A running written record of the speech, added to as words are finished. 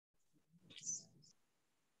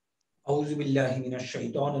A'udhu billahi minash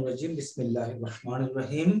shaitanir rajim. Bismillahir rahmanir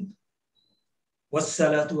rahim.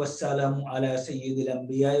 Wassalatu wassalamu ala sayyidil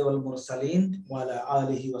anbiya'i wal mursalin wa ala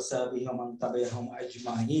alihi wa sahbihi wa man tabi'ahum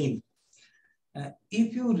ajma'in.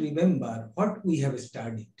 If you remember what we have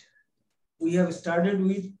studied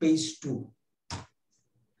with page 2.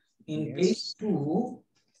 In page 2,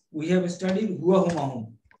 we have studied huwa huma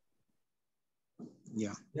hum.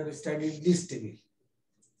 Yeah. We have studied this table.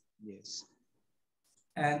 Yes.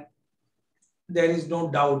 And there is no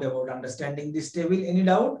doubt about understanding this table. Any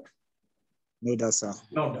doubt? No doubt, sir.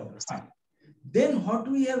 No doubt. Fine. Then what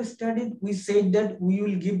we have studied, we said that we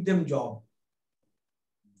will give them job.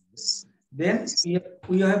 Yes. Then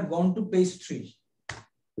we have gone to page 3.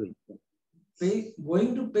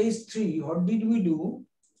 Going to page 3, what did we do?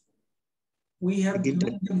 We have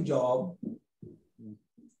given them job.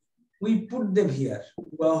 We put them here.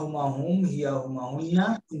 Huwa huma hum, hiya huma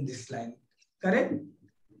hunna in this line. Correct?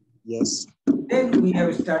 Yes. Then we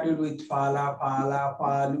have started with fala, fala,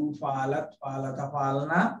 falu, falat, falata,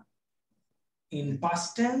 falna in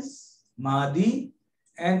past tense, madi,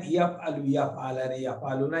 and yaf'alu, yaf'alana,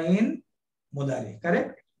 yaf'aluna in mudari.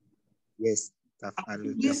 Correct? Yes.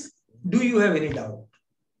 Yes. Do you have any doubt?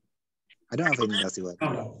 I don't have any doubt.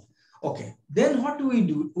 No doubt. Okay. Then what we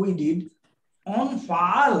did on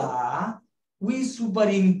fa'ala, we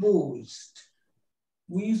superimposed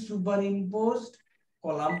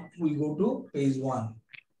column. We go to page 1.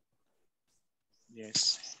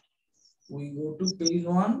 Yes. We go to page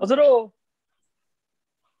 1.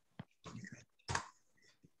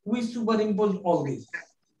 We superimpose all these.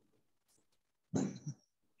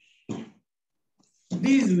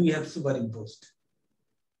 These we have superimposed.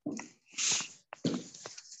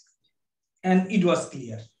 And it was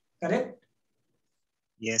clear. Correct?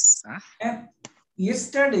 Yes, sir. And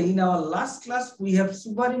yesterday in our last class, we have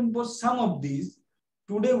superimposed some of these.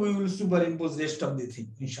 Today we will superimpose rest of the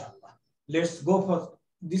thing, inshallah. Let's go for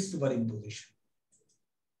this superimposition.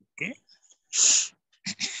 Okay.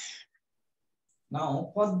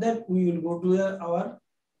 Now for that we will go to our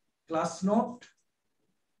class note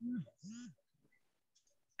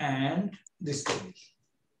and this table.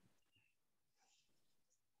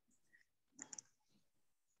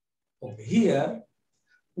 Okay, here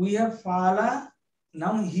we have fala.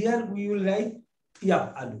 Now here we will write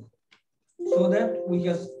yaf'alu so that we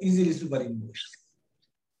can easily superimpose.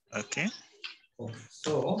 Okay. Okay,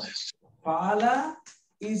 so fala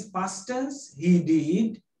is past tense. He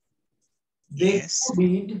did. They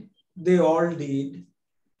did. They all did.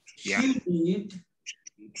 Yeah. She did.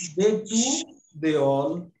 They too. They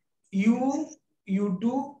all. You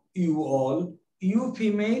two, you all. You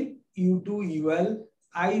female, you two, you all.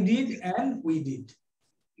 I did and we did.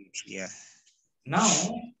 Yeah. Now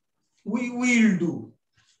we will do.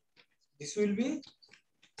 This will be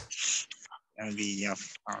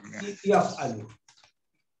yaf'alu. Yaf'alu.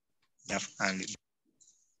 Yaf'alu.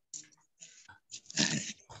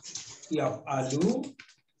 Yaf'alu.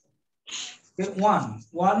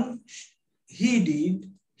 One, he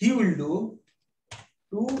did, he will do.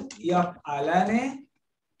 2, yaf'alane,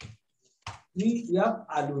 3,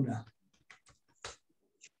 yaf'aluna.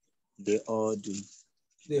 They all do.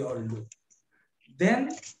 They all do. Then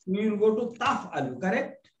we will go to taf'alu,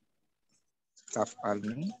 correct?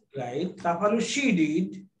 Taf'alu. Right. Taf'alu, she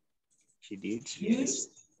did. She did. She Yes. is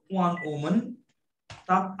one woman.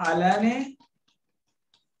 Taf'alane.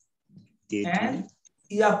 They and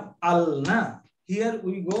do. yaf'alna. Here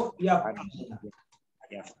we go yaf'alna.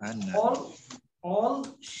 Yaf'alna. All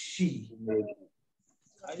she.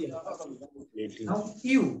 Now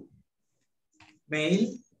you.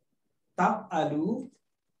 Male. Taf'alu.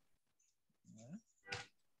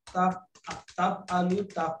 Taf'alu,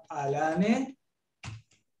 taf'alane.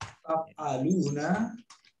 Taf'aluna.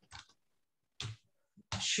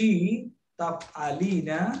 She.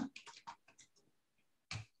 Taf'alina.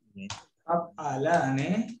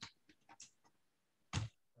 Taf'alane.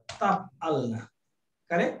 Taf'alna.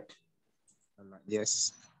 Correct?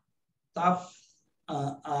 Yes. Taf'alane.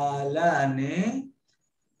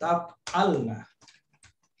 Taf'alna.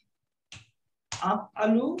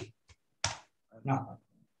 Af'alu.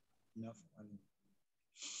 Naf'alu.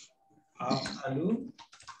 Af'alu.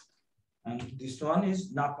 And this one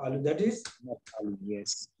is naf'alu. That is Naf'alu.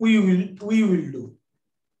 Yes. we will do.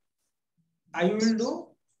 I will do.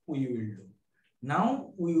 We will do.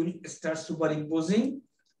 Now we will start superimposing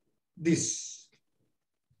this.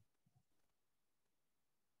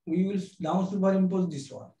 We will now superimpose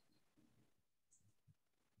this one.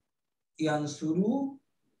 Yansuru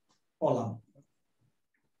column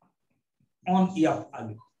on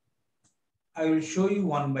yaf'alu. I will show you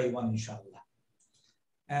one by one, inshallah.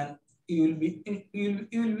 And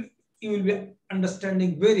you will be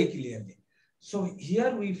understanding very clearly. So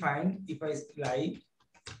here we find, if I write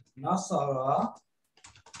Nasara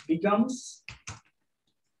becomes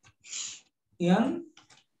Yansuru.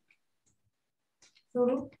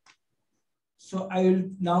 So I will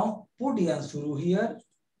now put Yansuru here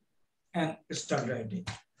and start writing.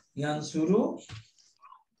 Yansuru.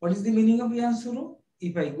 What is the meaning of Yansuru?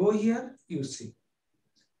 If I go here, you see.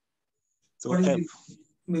 To what help. is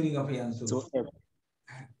the meaning of Yansuru? To help.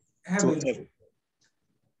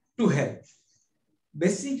 To help.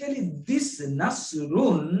 Basically, this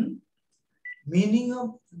Nasrun, meaning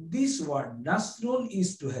of this word, Nasrun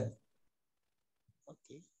is to help.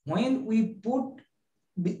 Okay. When we put,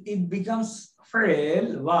 it becomes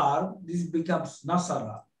frail verb, this becomes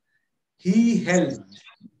Nasara. He helped.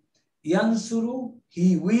 Yansuru,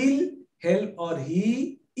 he will help, or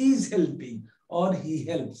he is helping, or he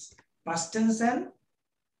helps. Past tense and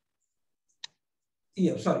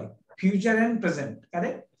future and present,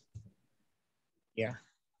 correct? Yeah.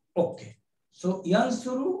 Okay. So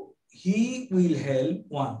Yansuru, he will help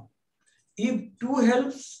one. If two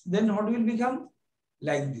helps, then what will become?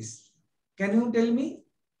 Like this. Can you tell me?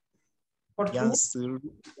 What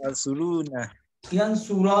Yansuruna.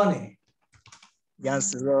 Yansurane.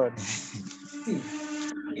 Yansurone. See,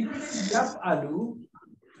 if it is Yaf Alu,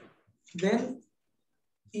 then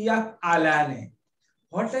Yak Alane.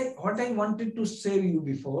 What I wanted to say you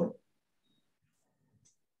before,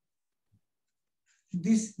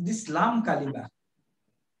 this Lam Kalima.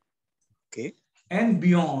 Okay. And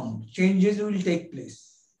beyond, changes will take place.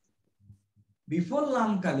 Before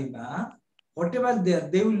Lam Kalima, whatever there,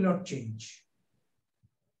 they will not change.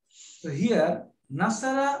 So here,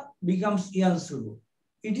 Nasara becomes Yansuru.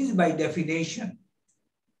 It is by definition.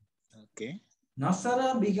 Okay.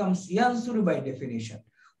 Nasara becomes Yansuru by definition.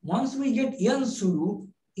 Once we get Yansuru,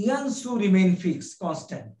 Yansu remain fixed,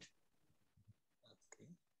 constant. Okay.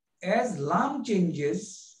 As Lam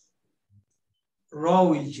changes, Ra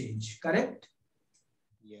will change, correct?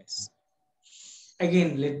 Yes.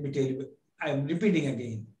 Again, let me tell you, I am repeating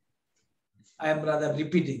again. I am rather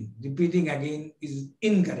repeating. Repeating again is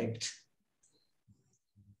incorrect.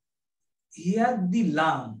 Here the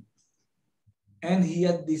Lam and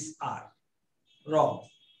here this R, Ra.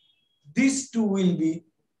 These two will be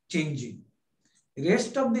changing.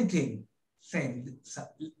 Rest of the thing, same,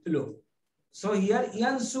 low. So here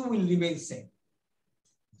Yansu will remain same.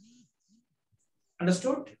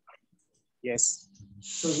 Understood? Yes.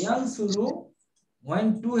 So Yansuru,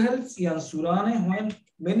 when two helps, Yansurane, when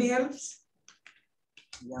many helps?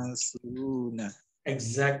 Yansuruna.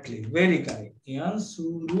 Exactly, very correct.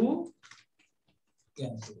 Yansuru,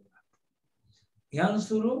 Yansuruna.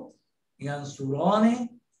 Yansuru,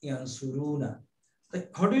 Yansurane, Yansuruna.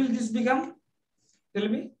 How will this become? Tell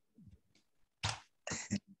me.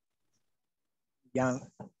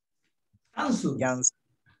 Yansuru.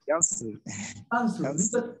 Yansuru.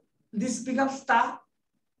 Tansuru. This becomes ta.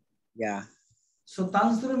 Yeah. So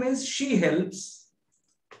Tansuru means she helps.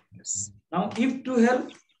 Yes. Now if two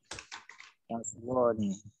help,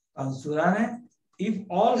 Tansurone. Tansurane. If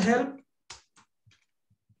all help,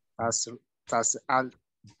 Tasruni.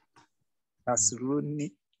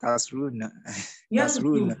 Tasruna.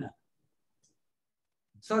 Yansuruna.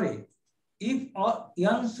 Sorry. If all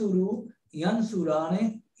Yansuru,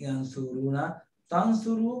 Yansurane, Yansuruna,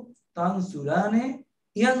 Tansuru, Tansurane,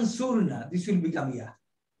 Yansurna. This will become Ya.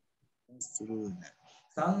 Tansuruna.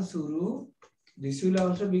 Tansuru. This will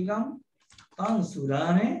also become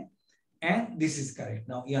Tansurane. And this is correct.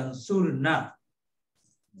 Now Yansurna.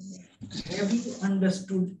 Have you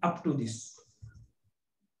understood up to this?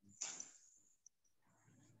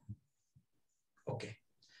 Okay.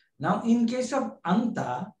 Now in case of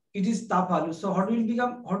Anta, it is Tapalu. So how will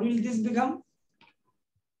become? How will this become?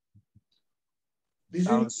 This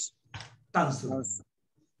will Tansur.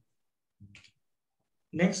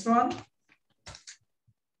 Next one.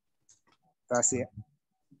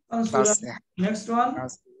 Tansura. Next one.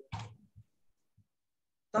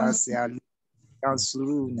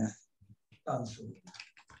 Tansuruna. Tansur.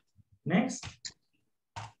 Next.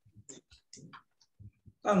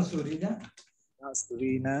 Tansurina.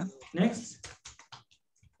 Tansurina. Next.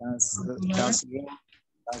 Tansurone.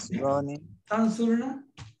 Tansurna.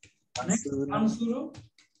 Next. Tansuru.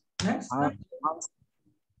 Next.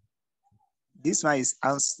 This one is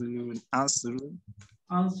Ansuru. Ansuru.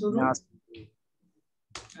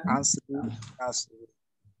 Ansuru.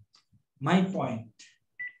 My point.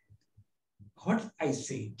 What I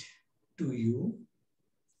said to you,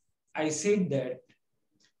 I said that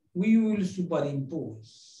we will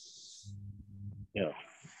superimpose. Yeah.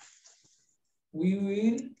 We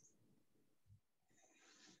will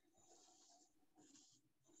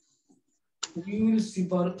we will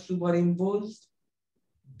superimpose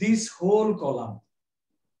this whole column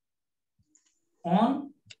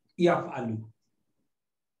on yaf'alu.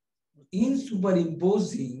 In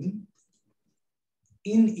superimposing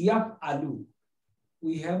in yaf'alu,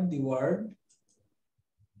 we have the word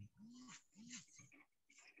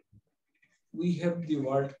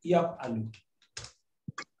yaf'alu.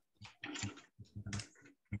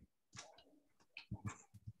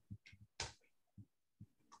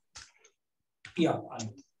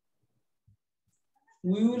 Yaf'alu.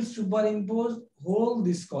 We will superimpose whole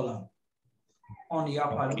this column on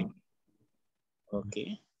yaf'alu.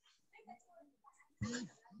 Okay.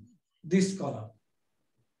 This column.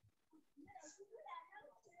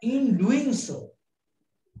 In doing so,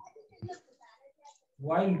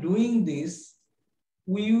 while doing this,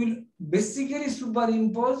 we will basically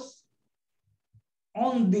superimpose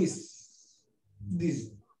on this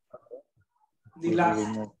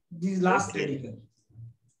last radical.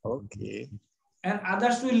 Okay. And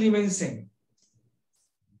others will remain same.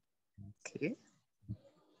 Okay.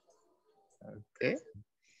 Okay.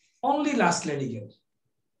 Only last radical.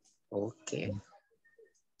 Okay.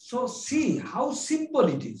 So see how simple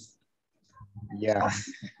it is. Yeah.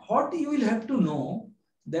 What you will have to know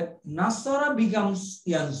that Nasara becomes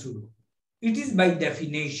Yansuru. It is by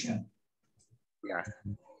definition. Yeah.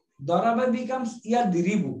 Daraba becomes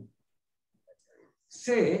Yadribu.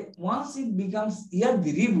 Say, once it becomes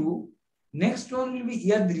Yadribu, next one will be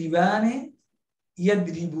Yadribane,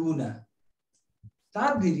 Yadribuna.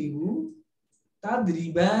 Tadribu,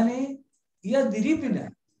 Tadribane,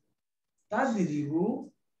 Yadribna. Tadribu,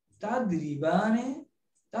 Tadribane,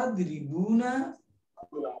 Tadribuna,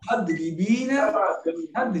 Tadribina,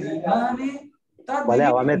 Tadribane,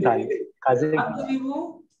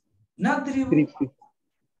 Tadribu, Nadribu.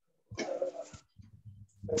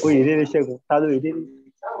 Could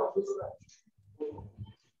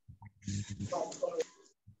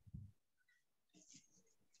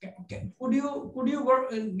you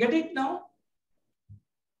get it now?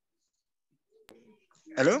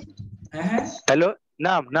 Hello? Hello?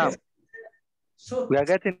 Naam. Yes. So We are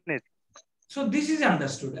getting it. So this is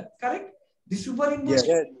understood, correct? The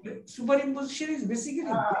superimposition is basically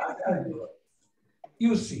very simple.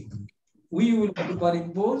 You see, we will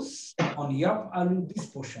superimpose on yaf'alu this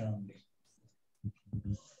portion only.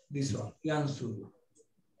 This one, yansuru.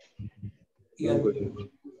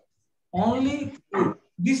 Only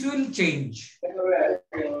this will change.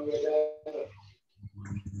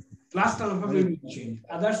 Last alphabet will change.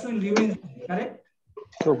 Others will remain, correct?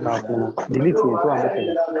 Delete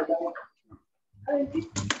it.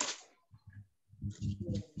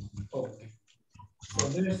 Okay. So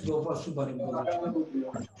let's go for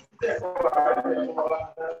superimposition.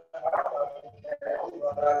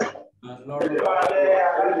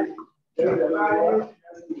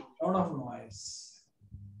 Lot of noise.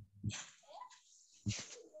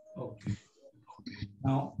 Okay.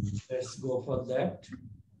 Now let's go for that.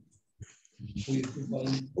 We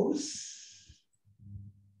superimpose.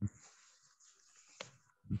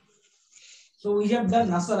 So we have done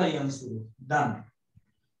Nasara Yansuru. Done.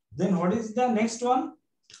 Then what is the next one?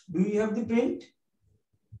 Do you have the paint?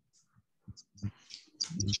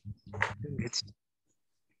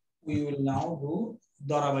 We will now do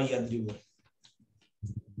Daraba Yadribu.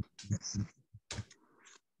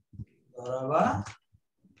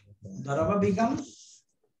 Daraba becomes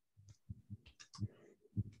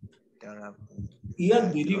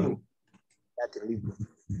Yadribu.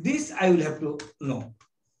 This I will have to know.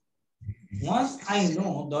 Once I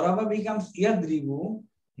know Daraba becomes Yadribu,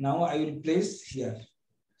 now I will place here.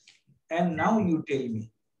 And now you tell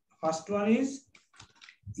me. First one is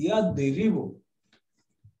Yadribu.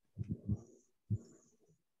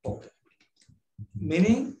 Okay.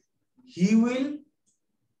 Meaning he will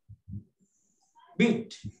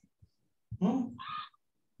beat.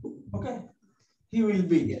 Okay. He will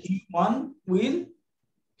beat. One will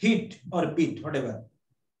hit or beat, whatever.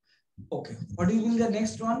 Okay. What is the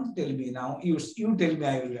next one? Tell me now. You tell me,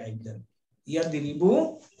 I will write them.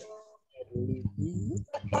 Yadribu.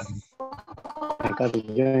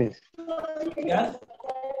 Yeah.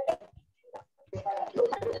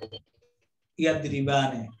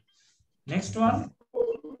 Yadribane. Next one.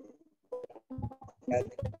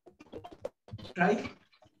 Try.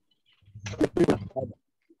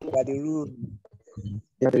 Yadribu.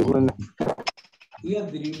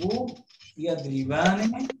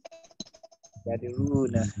 Yadribane.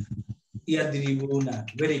 Yadribuna.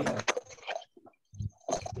 Very good.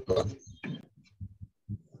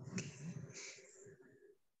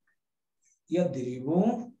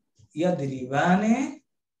 Yadribu. Yadribane.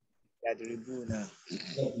 Yadribuna.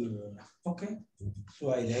 Yadribuna. Okay.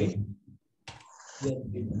 So I write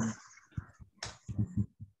Yadribuna.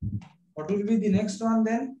 What will be the next one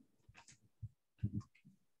then?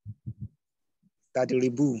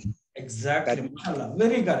 Tadribu. Exactly. Mashallah.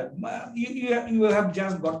 Very correct. You have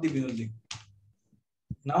just got the music.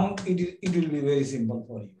 Now it will be very simple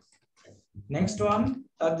for you. Next one,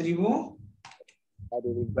 Tadribu.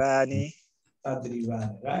 Tadribani.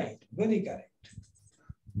 Tadribani. Right. Very correct.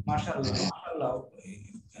 Mashallah. Mashallah.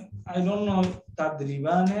 I don't know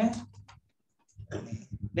Tadribani.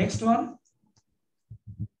 Next one.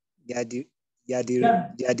 Yadribna.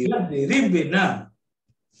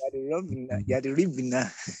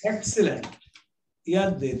 Excellent.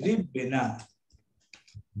 Yadribna.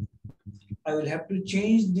 I will have to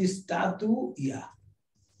change this ta to ya.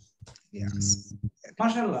 Yes.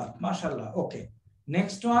 Mashallah. Mashallah. Okay.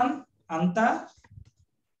 Next one. Anta.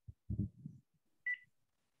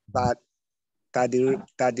 Tadribu.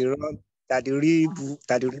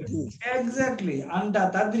 Exactly.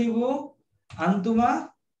 Anta tadribu. Antuma.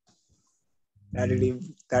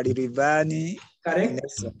 Tadribani. Correct.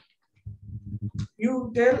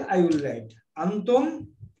 You tell, I will write. Antum.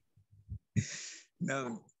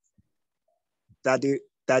 No.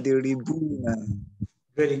 Tadribuna.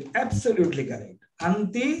 Very absolutely correct.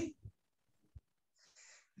 Anti.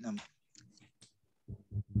 No.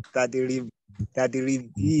 Tadribina.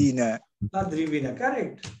 Tadribina.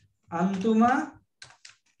 Correct. Antuma.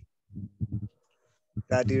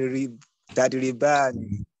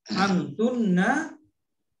 Tadribani. Antunna.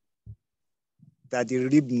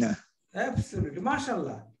 Tadribna. Absolutely.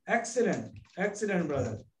 Mashallah. Excellent. Excellent,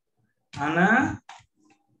 brother. Ana.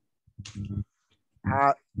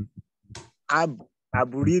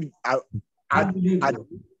 Adrib.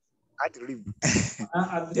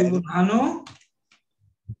 Adribun Hanu.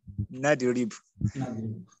 Nadrib.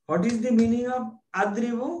 What is the meaning of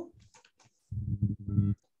adribu?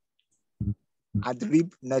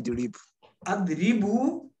 Adrib. Nadrib.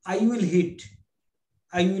 Adribu, I will hit.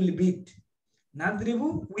 I will beat.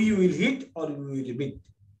 Nadribu, we will hit or we will beat.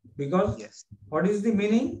 Because yes. What is the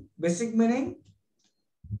meaning? Basic meaning?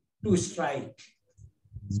 To strike.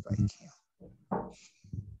 Strike.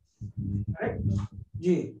 Right?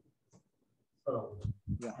 G.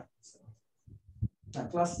 Yeah.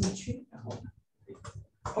 Class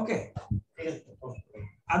okay.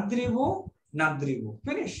 Adribu, nadribu.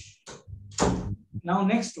 Finish. Now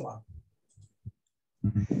next one.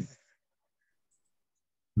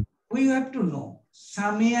 We have to know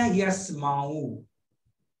Samia Yasmau.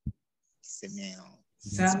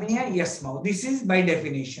 Samia Yasmau. This is by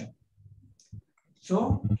definition.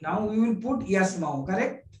 So now we will put Yasmau,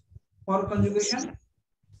 correct? For conjugation.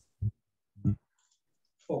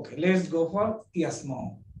 Okay, let's go for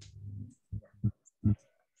Yasmau.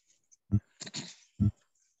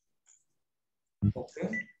 Okay.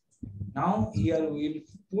 Now here we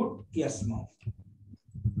will put Yasmau.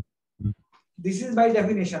 This is by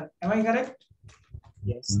definition. Am I correct?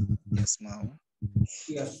 Yes. Yasmau.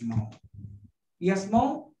 Yasmau.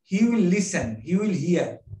 Yasmau, he will listen, he will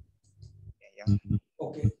hear. Yeah.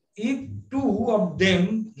 Okay. If two of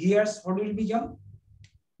them hears, what will become?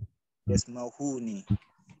 Yasmahuni.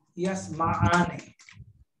 Yasma'ane.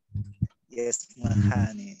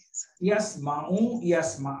 Yasmahani. Yasma'u,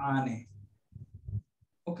 yasma'ane.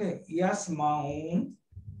 Okay. Yasma'u.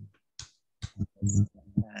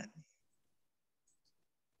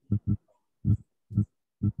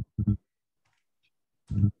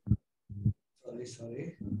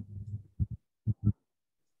 Sorry.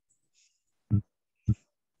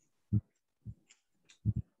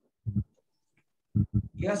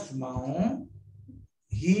 Yasma'u,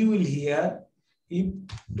 he will hear. If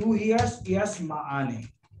two hears, yasma'ane.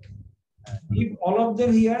 If all of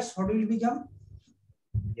them hears, what will become?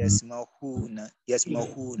 Yasmahuna.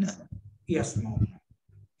 Yasmahuna. Yasma'u.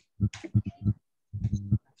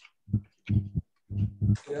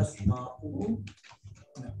 Yasma'u.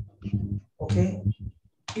 Okay.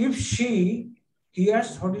 If she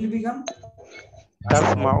hears, what will become?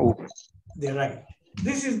 Tasma'u. They're right.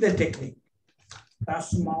 This is the technique.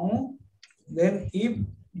 Tasma'u. Then if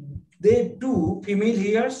they two female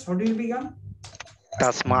hears, what will become?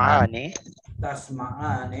 Tasma'ani.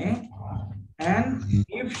 Tasma'ane. And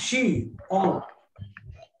if she all.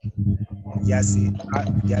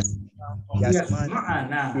 Yasma'ana.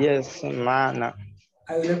 Yes, mana.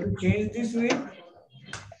 I will have to change this with.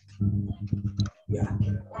 Yeah.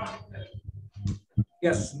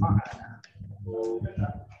 Yasma'ana.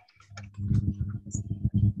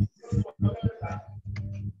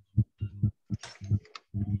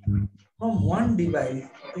 From one device,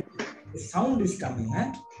 the sound is coming,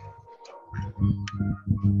 eh?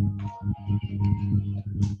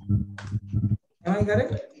 Am I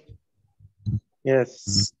correct?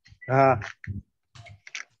 Yes. How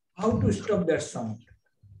to stop that sound?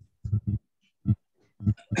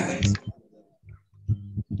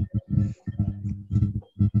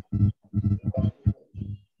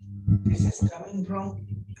 This is coming from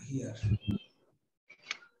here.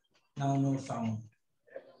 Now no sound.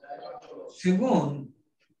 Segun,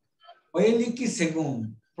 Oeliki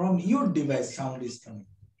Segun, from your device sound is coming.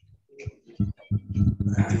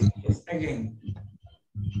 Yes, again.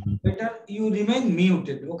 Better you remain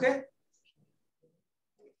muted, okay?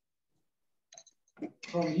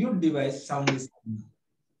 From your device sound is coming.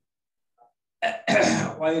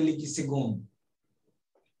 Oeliki Segun.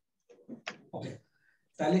 Okay.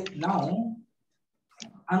 Now,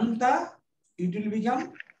 Anta, it will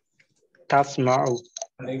become Tasma'u.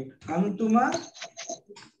 correct. Antuma,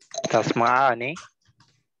 Tasma'ani.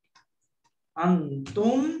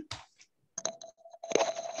 Antum,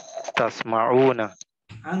 Tasma'una.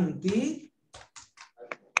 Anti,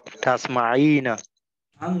 Tasma'ina.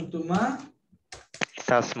 Antuma,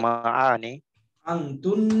 Tasma'ani.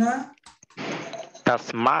 Antunna.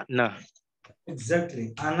 Tasma'na.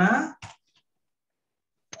 Exactly. Ana,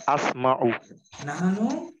 Asma'u.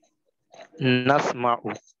 Nahanu.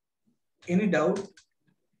 Nasma'u. Any doubt?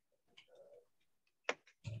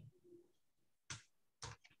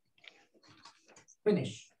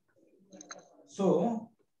 Finish. So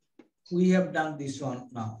we have done this one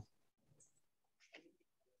now.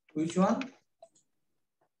 Which one?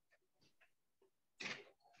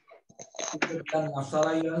 We have done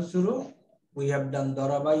Nasara Yansuru. We have done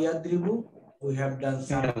Daraba Yadribu. We have done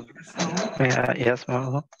Sama. Yes,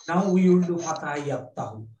 Ma'u. Now we will do Fatah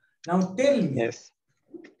Yaptahu. Now tell me, Yes.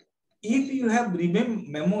 if you have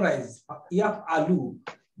memorized Yap Alu,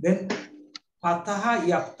 then Fatah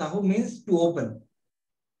Yaptahu means to open.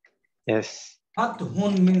 Yes.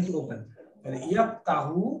 Fathun means open.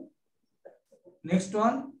 Yaptahu. Next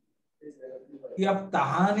one.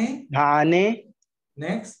 Yaptahane. Hane.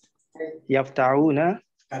 Next. Yafta'una.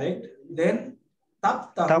 Correct. Then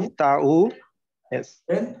Taptahu. Tafta'u. Yes.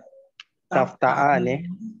 Then Tafta'ane.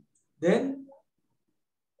 Then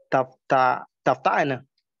Tafta'ana.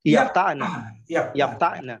 Yafta'na.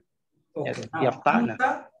 Yafta'na. Okay. Yes. Now, Yafta'na.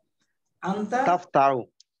 Anta. Tafta'u.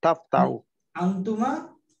 Tafta'u. Antuma.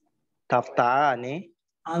 Tafta'ani.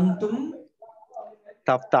 Antum.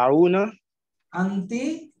 Tafta'una.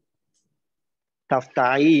 Anti.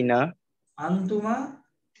 Tafta'ina. Antuma.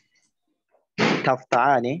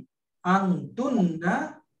 Tafta'ani.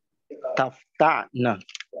 Antunna. Tafta'na.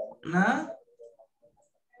 Na.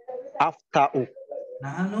 Afta'u.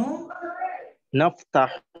 Nahanu.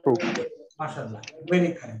 Naftahu. MashaAllah.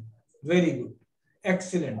 Very correct. Very good.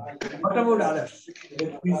 Excellent. What about others?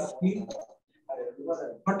 Let me see.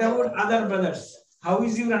 What about other brothers? How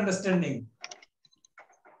is your understanding?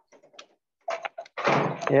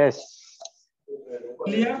 Yes.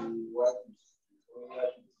 Clear?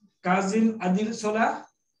 Kazim Adil Sola?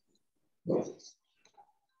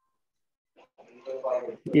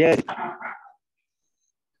 Yes.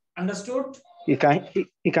 Understood? He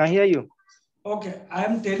can hear you. Okay. I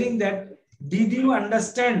am telling that, did you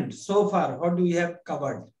understand so far what we have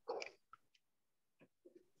covered?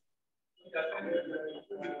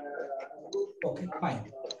 Okay,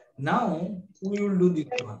 fine. Now we will do this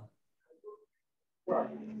one.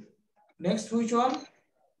 Next, which one?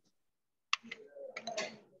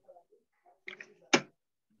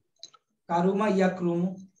 Karuma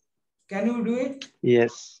Yakrumu. Can you do it?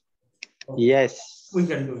 Yes. Okay. Yes. We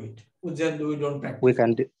can do it. We don't practice. We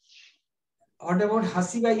can do. What about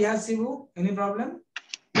Hasiba Yasibu? Any problem?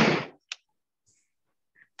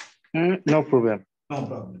 No problem. No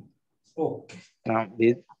problem. Okay. No,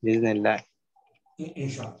 Bismillah.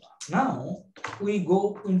 Inshallah. Now we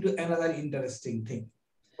go into another interesting thing.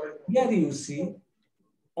 Here you see,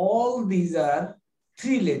 all these are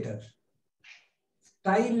three letters.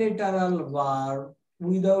 Trilateral verb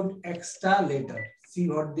without extra letter. See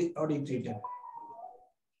what it written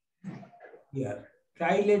here.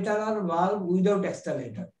 Trilateral verb without extra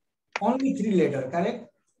letter. Only three letter, correct?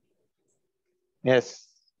 Yes.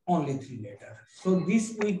 Only three letter. So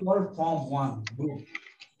this we call form 1 group.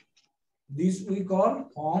 This we call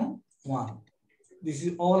form 1. This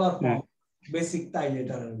is all our form, basic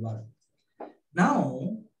trilateral verb.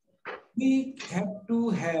 Now we have to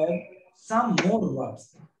have some more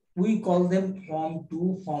verbs. We call them form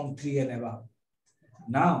 2, form 3 and above.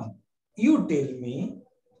 Now you tell me,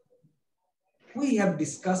 we have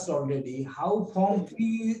discussed already how form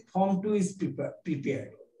 2 is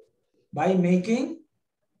prepared by making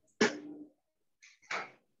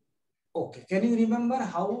Okay. Can you remember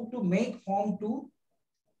how to make form 2?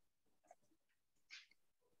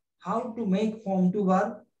 How to make form 2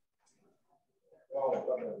 verb?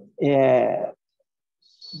 Yeah.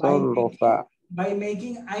 By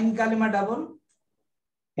making ein kalima double?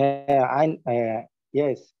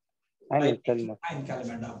 Yes. Ein kalima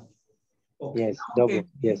double. Okay. Yes, double.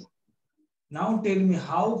 Yes. Now tell me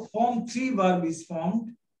how form 3 verb is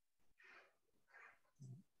formed.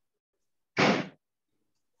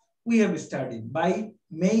 We have studied by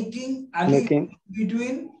making alif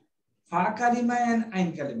between fa kalima and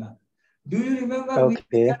ein kalima. Do you remember we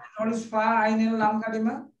studied what is fa, ein, and lam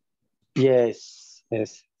kalima? Yes.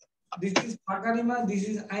 Yes. This is fa kalima, this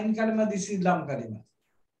is ein kalima, this is lam kalima.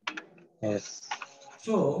 Yes.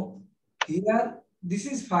 So here this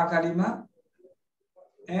is fa kalima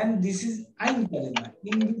and this is ein kalima.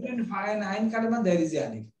 In between fa and ein kalima there is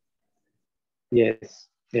alif. Yes.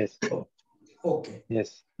 Yes. Okay.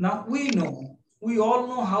 Yes. Now we all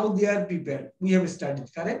know how they are prepared. We have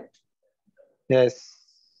studied, correct? Yes.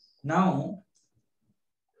 Now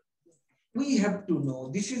we have to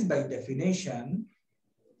know, this is by definition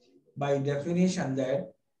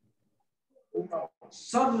that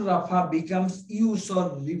sarrafa becomes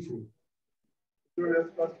yusarrifu.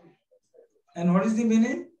 And what is the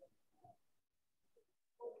meaning?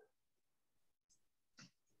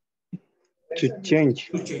 To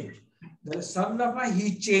change. To change. The sarrafa,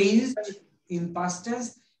 he changed in past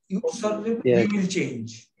tense. Yusarrifu, yes. he will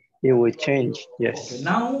change. He will change, yes. Okay,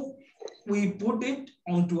 now we put it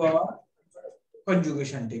onto our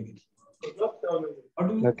conjugation table. What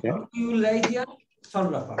do you write here?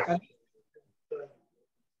 Sarrafa, correct?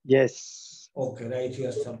 Yes. Okay, right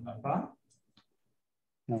here, sarrafa.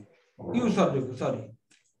 No. Yusarrifu, sorry.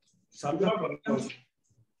 Sarrafa.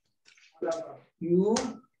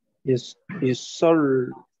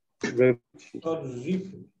 Yusarrifu.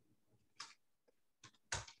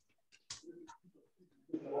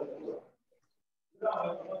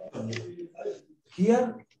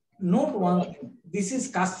 Here, note one thing. This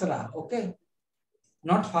is kasra, okay?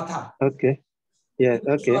 Not fatha. Okay. Yes,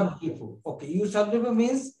 okay. Okay, yusarrifu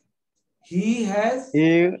means he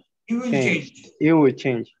will change. He will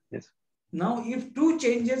change, yes. Now, if 2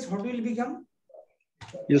 changes, what will become?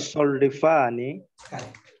 Yusarrifani.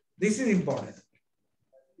 Correct. This is important.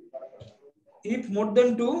 If more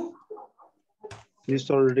than 2,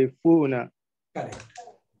 Yusarrifuna. correct.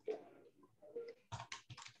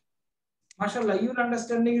 MashaAllah, your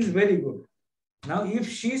understanding is very good. Now, if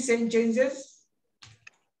she changes,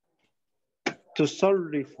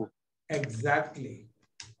 Tusarrifu. Exactly.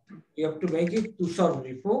 You have to make it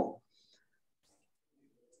tusarrifu.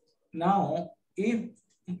 Now, if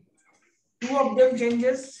 2 of them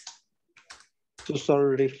changes,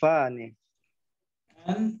 Tusarrifani.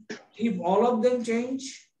 and if all of them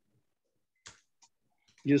change,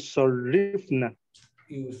 Yusarrifna.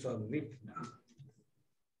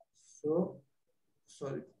 So,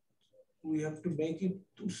 sorry, we have to make it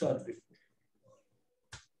tusarrifu.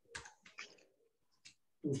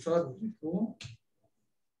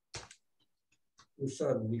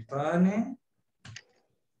 Tusarrifane.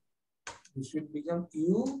 This will become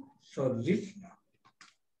yusarrifna.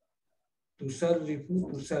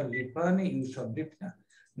 Tusarrifane, yusarrifna.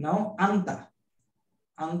 Now anta.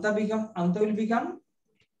 Anta will become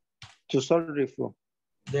Tusarrifu.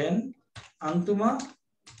 Then antuma.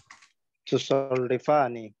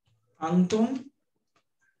 Tusarrifani. Antum.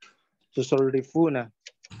 Tusarrifuna.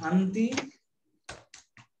 Anti.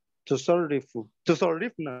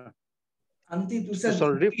 Tusarrifna. Anti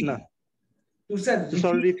tusarrifna.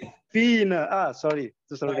 Tusarrifina. Sorry.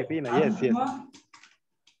 Tusarrifina. Yes.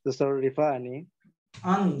 Tusarrifani.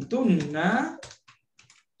 Antunna.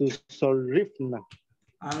 Tusarrifna.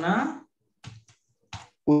 Ana.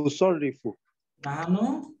 Usarrifu.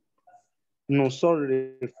 Nahnu.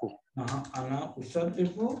 Nusarrifu. Ana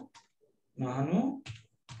usarrifu. Nahnu.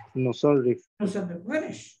 Nusarrifu.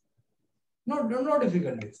 Finish. No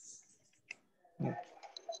difficulties.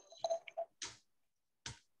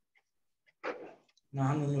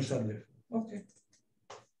 Nahnu nusarrifu. Okay.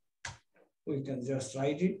 We can just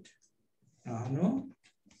write it. Nahnu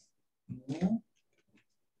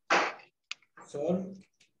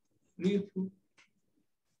nusarrifu.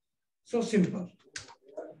 So simple.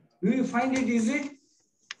 Do you find it easy?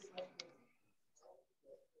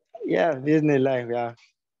 Yeah, Bismillah, yeah.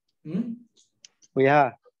 We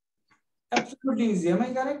are. Absolutely easy. Am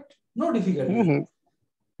I correct? No difficulty.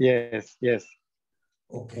 Yes.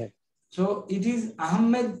 Okay. So it is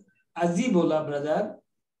Ahmed Azibola brother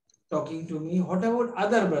talking to me. What about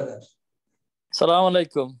other brothers? Assalamu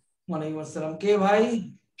Alaikum. Walaikum Assalam. Ke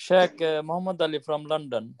bhai? Sheikh Muhammad Ali from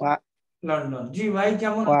London. London. Ji, bhai,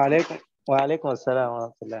 kyamun? Walaikum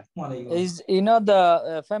assalam wa Is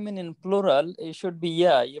the feminine plural? It should be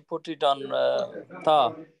yeah. You put it on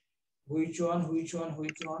ta. Which one?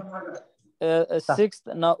 Sixth.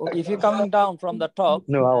 Now, if you're coming down from the top,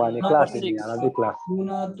 No, our number class 6. another class.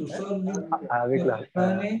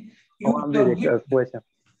 Question.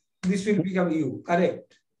 This will become you,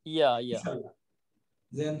 correct? Yeah. Inshallah.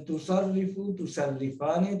 Then tusarrifu,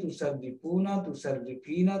 tusarrifani, tusarrifuna,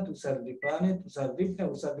 tusarrifina, tusarrifani, tusarrifna,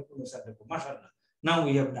 usarrifu, usarrifu. MashaAllah. Now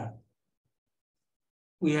we have done.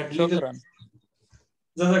 We had little.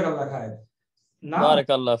 Jazakallah khair. Now,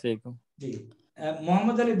 Barakallah feekum.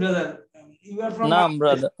 Muhammad Ali brother, you are from. Naam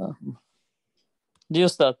brother. Ji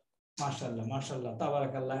Ustad. MashaAllah,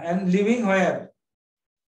 tabarakallah. And living where?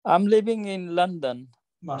 I'm living in London.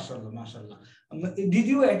 MashaAllah. Did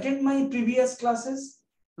you attend my previous classes?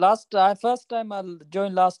 First time I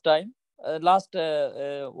joined last time.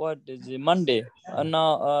 What is it? Monday?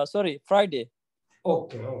 No, sorry, Friday.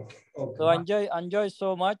 Okay. So enjoy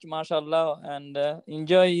so much, mashallah, and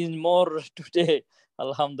enjoy is more today.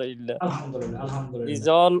 Alhamdulillah. It's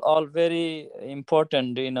all very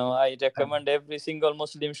important. I recommend every single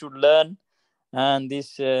Muslim should learn, and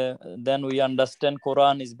this then we understand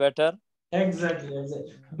Quran is better. Exactly.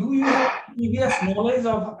 Do you have previous knowledge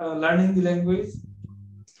of learning the language?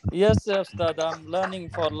 Yes, Ustad, I'm learning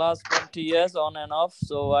for last 20 years on and off,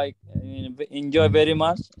 so I enjoy very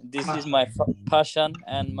much. This is my passion,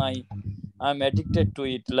 and I'm addicted to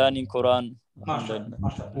it, learning Quran.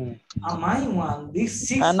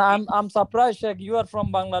 And I'm surprised, Sheikh, you are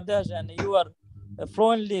from Bangladesh and you are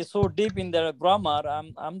fluently so deep in the grammar.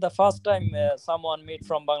 I'm the first time someone meet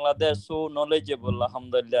from Bangladesh so knowledgeable,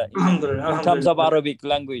 alhamdulillah, in terms of Arabic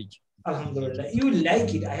language. Alhamdulillah. You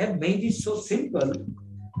like it. I have made it so simple.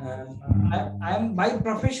 I am by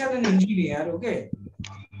profession an engineer, okay?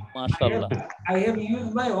 MashaAllah. I have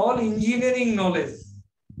used my all engineering knowledge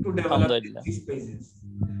to develop these pages.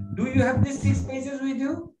 Do you have these pages with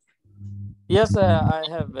you? Yes, I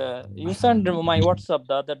have. You sent my WhatsApp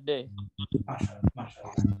the other day.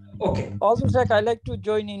 MashaAllah. Okay. Also, Sheikh, I like to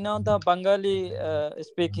join in on the Bengali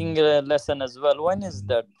speaking lesson as well. When is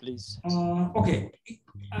that, please? Okay.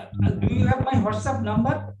 Do you have my WhatsApp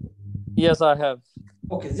number? Yes, I have.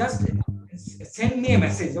 Okay, just send me a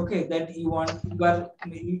message, okay, that you want,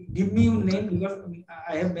 give me your name, because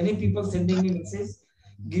I have many people sending me messages.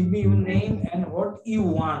 Give me your name and what you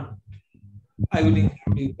want. I will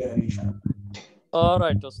include you there, inshallah. All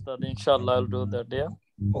right, Ustad, inshallah, I'll do that, yeah.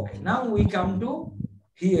 Okay, now we come to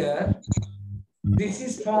here. This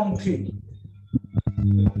is form 3.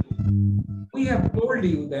 We have told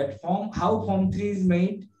you that how form 3 is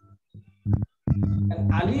made.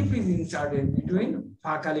 And alif is inserted between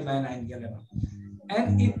fa kalima and ain kalima,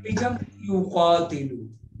 and it becomes yuqatilu.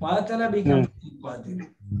 Qatala becomes yuqatilu.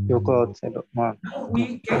 Now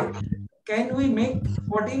we can we make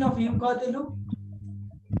 14 of yuqatilu?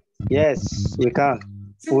 Yes, we can.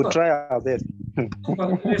 We'll try our best.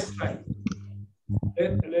 Let's try.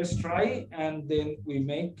 Let's try, and then we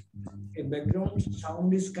make a background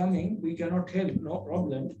sound is coming. We cannot help, no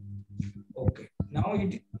problem. Okay. Now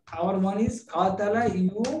our one is qatala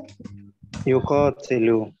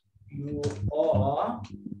yuqatilu.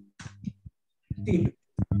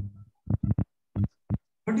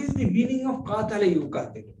 What is the meaning of qatala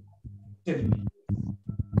yuqatilu? Tell me.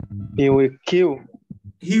 He will kill.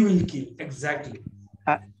 He will kill, exactly.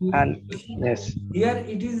 And yes. Here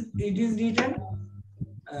it is written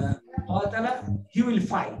qatala, he will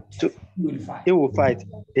fight. He will fight.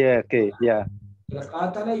 Yeah, okay, yeah.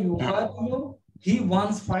 Qatala yuqatilu, he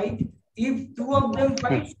wants fight. If two of them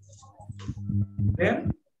fight,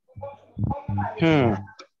 then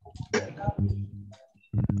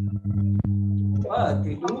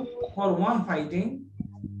for one fighting.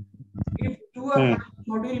 If two of them,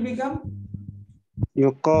 what will become?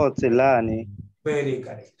 Yuqatilani. Very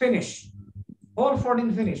correct. Finish. All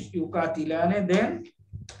 14 finish. Yuqatilani, then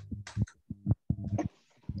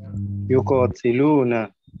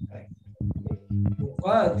yuqatiluna.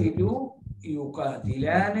 Yuqatilu,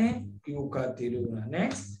 yuqatilani, yuqatiluna.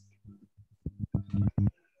 Next.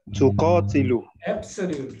 Tuqatilu.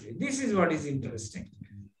 Absolutely. This is what is interesting.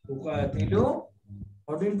 Tuqatilu.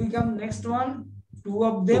 What will become next one? Two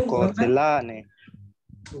of them. Tuqatilani.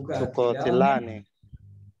 Tuqatilani.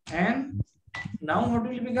 And now what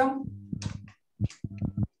will become?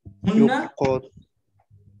 Hunna.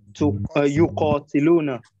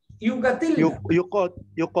 Yuqatiluna.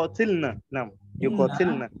 Yuqatilna. No.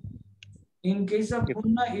 Yuqatilna. In case of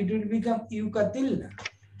hunna, it will become yuqatilna.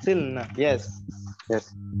 Tilna. Yes.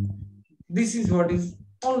 Yes. This is what is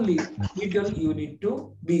Only little you need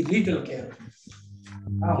to be little careful.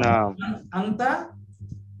 نعم. Anta,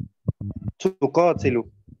 تقاتل.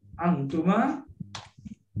 antuma,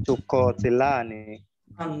 تقاتلان.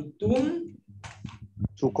 antum,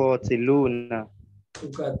 تقاتلون.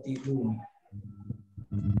 tukatilun.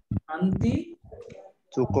 Anti,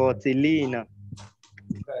 تقاتلين.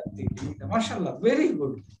 tukatilina. MashaAllah, very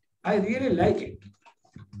good. I really like it.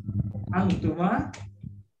 Antuma,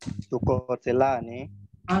 تقاتلان.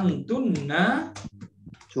 antunna,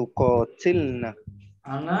 تقاتلن.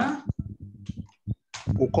 ana,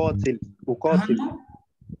 أقاتل. nahnu,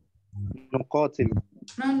 نقاتل.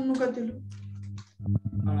 nahnu nukatilu.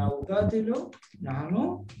 Ana ukatilu,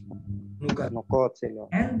 nahnu nukatilu. نقاتل.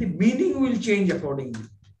 And the meaning will change accordingly.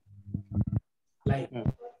 Like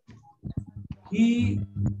he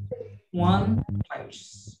won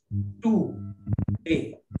fights, two,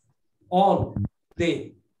 they, all,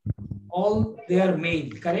 they are male,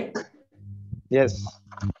 correct? Yes.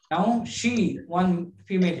 Now she, one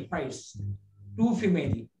female fights, two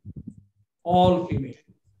female, all female.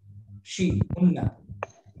 She, unna.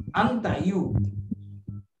 Anta, you.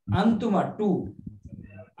 Antuma, two.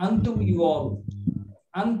 Antum, you all.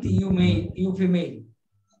 Anti, you male, you female.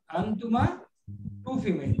 Antuma, two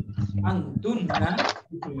female. Antunna,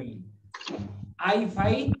 two female. I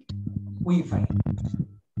fight, we fight.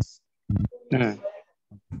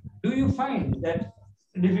 Do you find that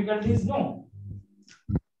difficulties? No.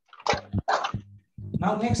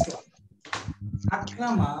 Now next one.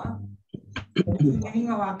 Akrama. What is the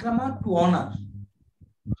meaning of akrama? To honor.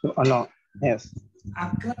 To honor. Yes.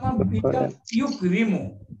 Akrama becomes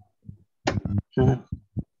yukrimu.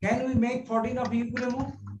 Can we make 14 of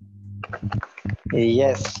yukrimu?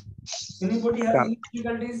 Yes. Anybody have any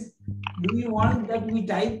difficulties? Do you want that we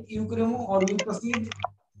type yukrimu or we proceed?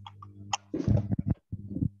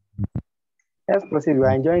 Yes, proceed. We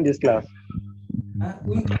are enjoying this class.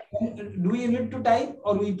 Do we need to type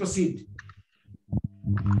or we proceed?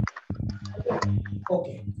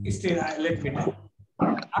 Okay, stay. Let me type.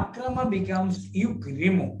 Akrama becomes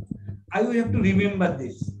yukrimu. I will have to remember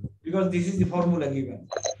this because this is the formula given.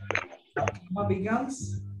 Akrama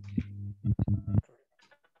becomes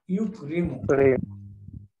yukrimu.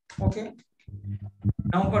 Okay.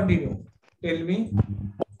 Now continue. Tell me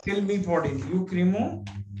 14. Yukrimu.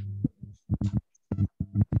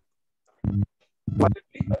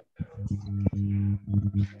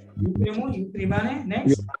 Yukrimane.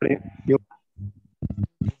 Next.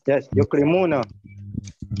 Yes, yukrimuna.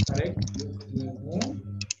 Correct. Yukrimu.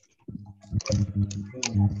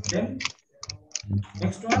 Then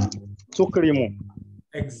next one. Tukrimu.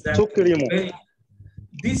 Exactly. Tukrimu.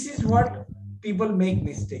 This is what people make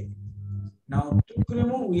mistake. Now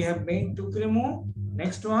tukrimu, we have made tukrimu.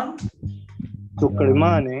 Next one.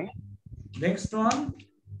 Tukrimane. Next one.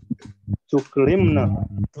 Tukrimna.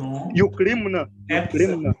 No. Yukrimna.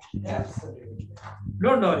 Yukrimna. Absolutely.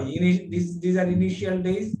 Don't worry. These are initial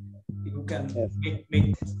days. You can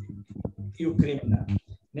make yukrimna.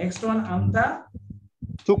 Next one. Anta.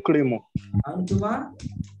 Tukrimu. Antuma.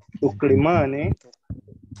 Tukrimane.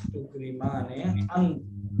 Tukrimane.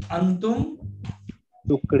 Antum.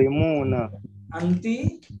 Tukrimuna.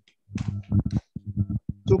 Anti.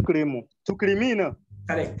 Tukrimu. Tukrimina.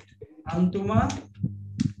 Correct. Antuma.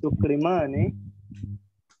 Tukrimane.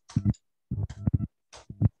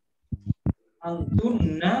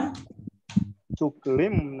 Antunna.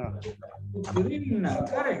 Tukrimna. Tukrimna.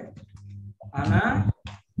 Correct. Ana.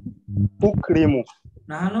 Ukrimu.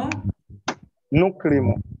 Nahnu.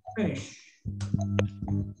 Nukrimu. Finish.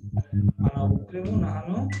 Ana ukrimu.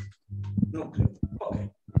 Nahnu. Nukrimu. Okay.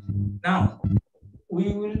 Now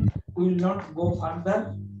we will not go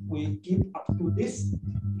further. We keep up to this,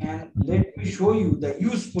 and let me show you the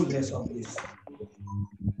usefulness of this.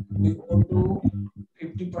 We go to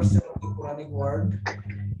 50% of the Quranic word.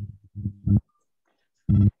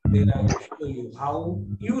 Then I will show you how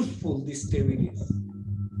useful this table is.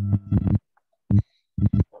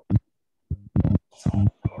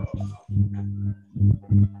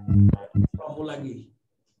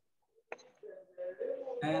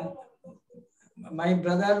 And my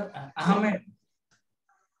brother Ahmed.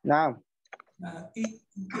 Now.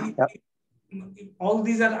 All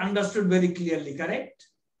these are understood very clearly, correct?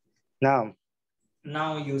 Now.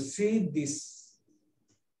 Now you see this.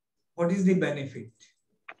 What is the benefit?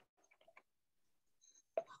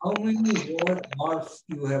 How many words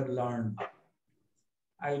you have learned?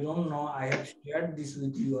 I don't know. I have shared this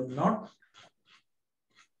with you or not.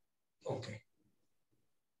 Okay.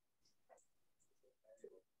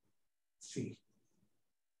 See.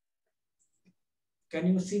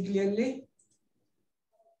 Can you see clearly?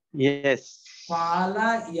 Yes.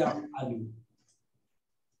 Fa'ala yaf'alu.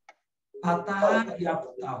 Fataha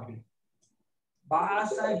yaftahu.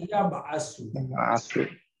 Ba'asa yab'asu.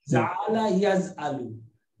 Za'ala yaz'alu.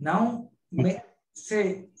 Now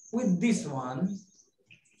say with this one,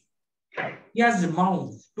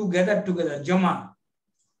 Yajma'u, together, Jama.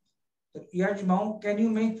 Yajma'u, can you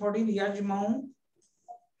make 14? Yajma'u?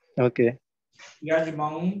 Okay.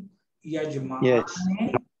 Yajma'u, yajma'ane. Yes.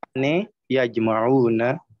 Ne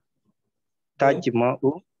yajma'una.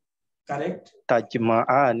 Tajma'u. Correct.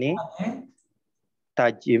 Tajma'ane.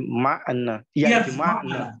 Tajma'na.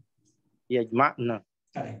 Yajma'na. Yajma'na.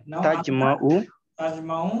 Correct. Now Tajma'u.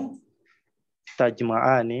 Tajma'u.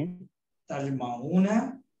 Tajma'ane.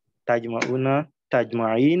 Tajma'una. Tajma'una.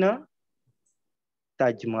 Tajma'ina.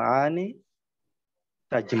 Tajma'ane.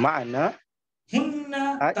 Tajma'na.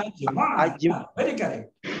 Hunna tajma'na. Very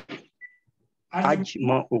correct.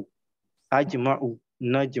 Ajma'u. Ajma'u.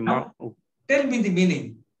 Najma'u. Tell me the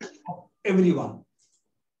meaning of everyone.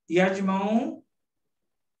 Yajma'u.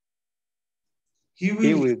 He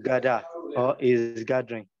will gather or is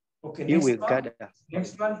gathering. Okay, he will gather.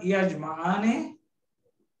 Next one, Yajma'ane.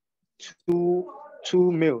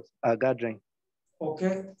 Two males are gathering.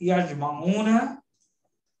 Okay, Yajma'una.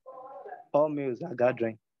 All males are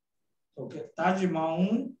gathering. Okay,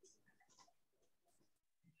 Tajma'un.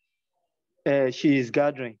 She is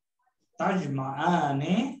gathering.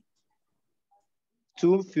 Tajma'ane.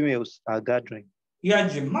 Two females are gathering.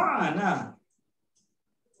 Yajma'ana.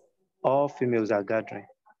 All females are gathering.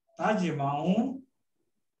 Tajma'un.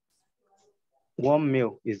 One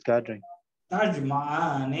male is gathering.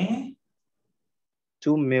 Tajma'ane.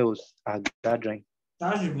 Two males are gathering.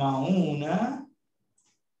 Tajma'una.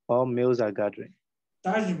 All males are gathering.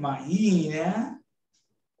 Tajma'ina.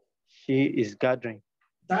 She is gathering.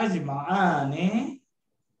 Tajma'ane.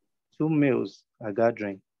 Two males are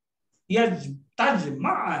gathering.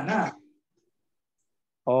 Tajma'ana.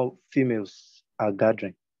 All females are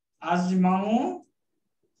gathering. Ajma'u.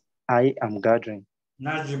 I am gathering.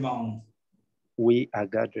 Najma'u. We are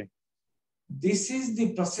gathering. This is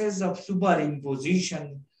the process of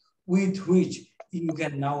superimposition with which you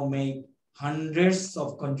can now make hundreds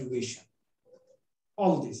of conjugation.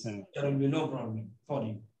 All this, there will be no problem for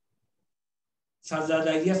you.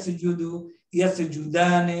 Sajada yasjudu,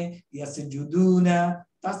 yasjudane, yasjuduna,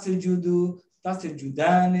 tasjudu,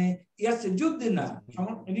 tasjudane, yasjudna.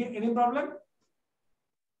 Any problem?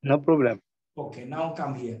 No problem. Okay, now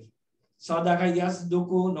come here. Sadaka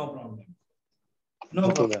yasduku, no problem. No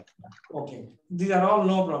problem. Okay, these are all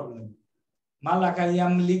no problem. Malaka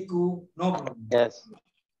yamliku, no problem. Yes.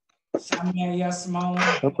 Samya yasmau,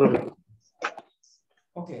 no problem.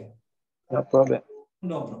 Okay. No problem.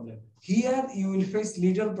 No problem. Here you will face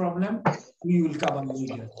little problem. We will cover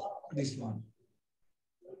later. This one.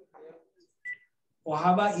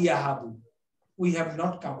 Wahaba yahabu. We have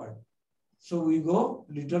not covered. So we go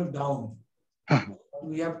little down.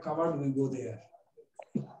 We have covered, we go there.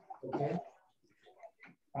 Okay.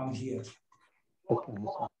 Come here. Okay.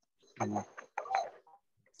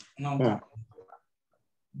 Now,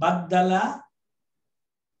 Baddala.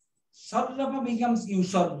 Sarrafa becomes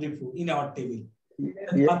yusarrifu in our table.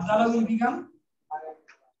 Yeah. Baddala will become?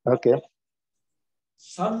 Okay.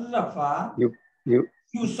 Sarrafa.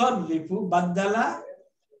 Yusarrifu. Baddala.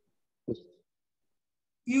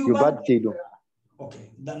 Yubaddilu.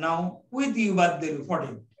 Okay. Now with yubaddilu,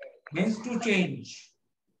 14 means to change.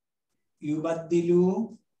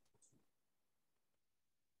 Yubaddilu.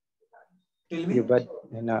 Tell me.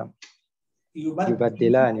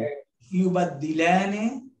 Yubaddilani.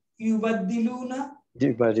 Yubaddilani. Yubaddiluna.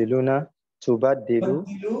 Yubaddiluna. Tubaddilu.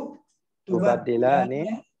 Tubaddilani.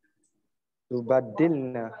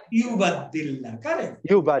 Tubaddilna. Yubaddilna. Correct.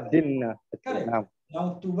 Yubaddilna. Correct.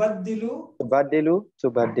 Now tubaddilu. Tubaddilu.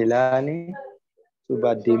 Tubaddilani.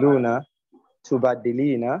 Tubaddiluna.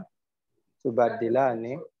 Tubaddilina.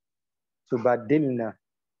 Tubaddilani. Tubaddilna.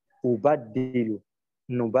 Ubaddilu.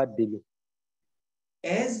 Nubaddilu.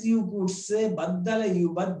 As you could say baddala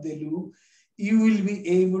yubaddilu, you will be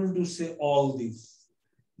able to say all this.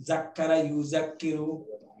 Zakkara yuzakkiru,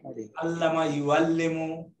 allama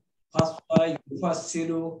yuallimu, faswa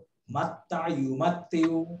yufassiru, matta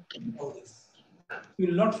yumattiu, all this. You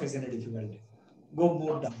will not face any difficulty. Go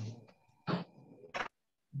more down.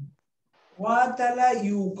 Qatala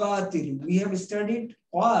yuqatilu. We have studied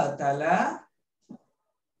qatala.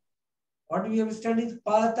 What we have studied?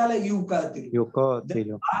 Qatala yuqatilu.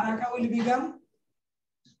 Yuqatilu. Baraka will become?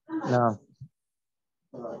 No.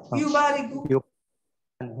 Yubariku.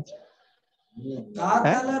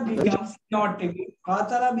 Qatala becomes not table.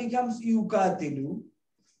 Qatala becomes yuqatilu.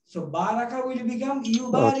 So baraka will become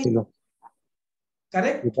yubariku.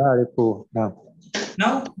 Correct? Yubariku.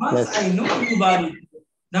 Now, once Yes. I know Yubariku,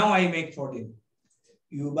 now I make 14.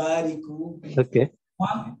 Yubariku. Okay.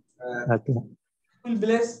 One. Okay. Will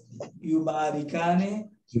bless. Yubarikane.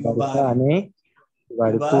 Yubarikane.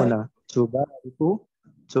 Yubarikuna. Chubariku.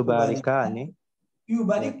 Chubarikane.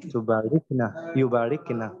 Yubarik. Chubarikna.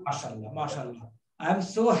 Yubarikna. Mashallah, mashallah. I'm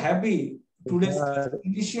so happy. Today's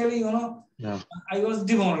initially, you know, I was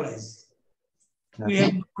demoralized. We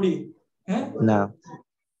had nobody. No.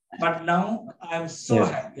 But now I'm so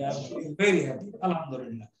happy. I'm feeling very happy.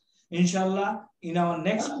 Alhamdulillah. Inshallah, in our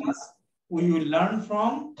next class, we will learn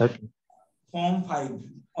from Form 5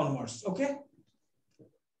 onwards. Okay?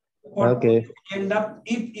 Okay. End up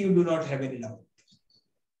if you do not have any doubt.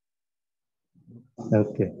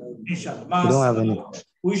 Okay. Inshallah. You don't have any.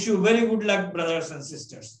 Wish you very good luck, brothers and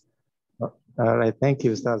sisters. All right. Thank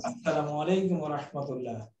you, Ustaz. Assalamu Alaikum wa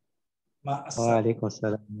rahmatullah. Wa alaikum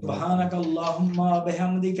assalam. Subhanaka Allahumma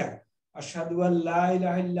bihamdika. Ashhadu an la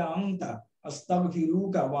ilaha illa anta.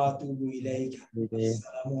 Astaghfiruka wa atubu ilayka.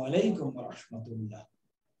 Assalamu alaikum wa rahmatullah.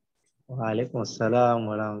 Wa alaikum assalam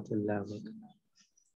wa rahmatullah.